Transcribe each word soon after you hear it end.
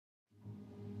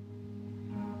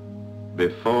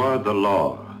Before the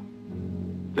law,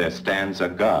 there stands a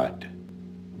God.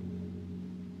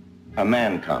 A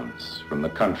man comes from the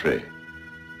country,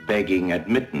 begging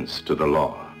admittance to the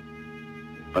law.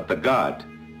 But the God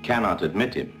cannot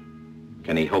admit him.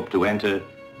 Can he hope to enter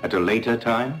at a later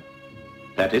time?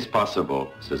 That is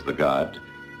possible, says the God.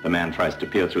 The man tries to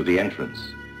peer through the entrance.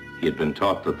 He had been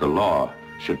taught that the law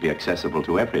should be accessible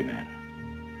to every man.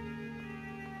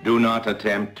 Do not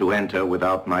attempt to enter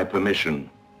without my permission,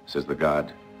 says the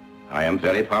God. I am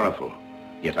very powerful,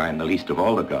 yet I am the least of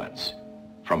all the gods.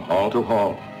 From hall to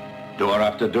hall, door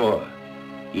after door,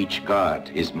 each god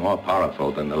is more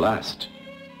powerful than the last.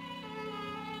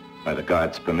 By the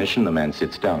God's permission, the man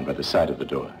sits down by the side of the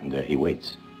door, and there he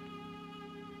waits.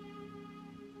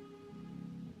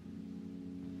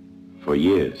 For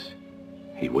years,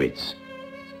 he waits.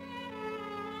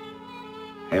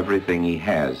 Everything he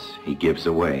has, he gives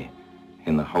away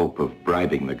in the hope of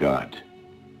bribing the God,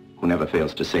 who never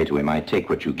fails to say to him, I take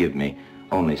what you give me,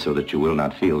 only so that you will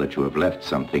not feel that you have left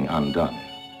something undone.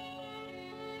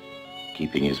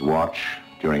 Keeping his watch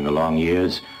during the long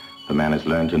years, the man has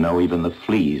learned to know even the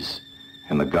fleas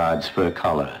in the God's fur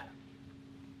collar.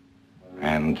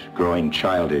 And growing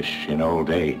childish in old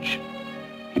age,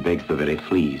 he begs the very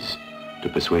fleas to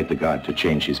persuade the God to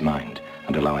change his mind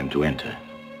and allow him to enter.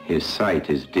 His sight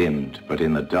is dimmed, but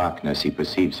in the darkness he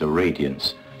perceives a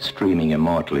radiance streaming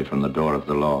immortally from the door of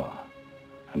the law.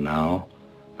 And now,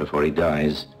 before he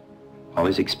dies, all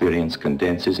his experience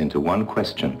condenses into one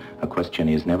question, a question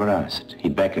he has never asked. He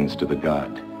beckons to the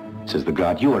God. Says the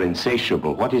God, you are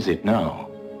insatiable. What is it now?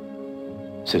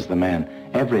 Says the man,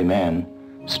 every man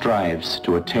strives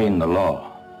to attain the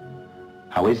law.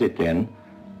 How is it then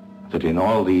that in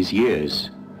all these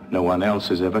years, no one else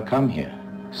has ever come here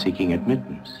seeking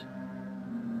admittance?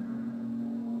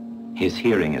 His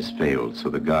hearing has failed, so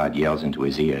the God yells into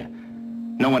his ear,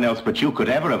 no one else but you could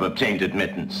ever have obtained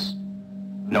admittance.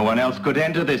 No one else could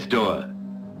enter this door.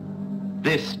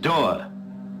 This door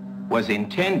was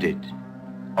intended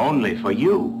only for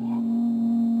you.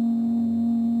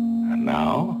 And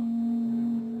now,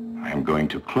 I am going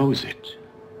to close it.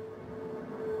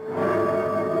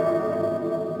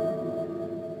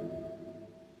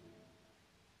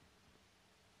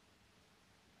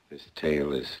 This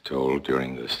tale is told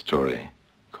during the story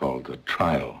called The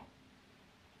Trial.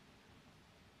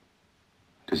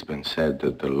 It has been said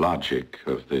that the logic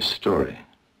of this story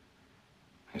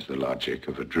is the logic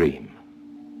of a dream.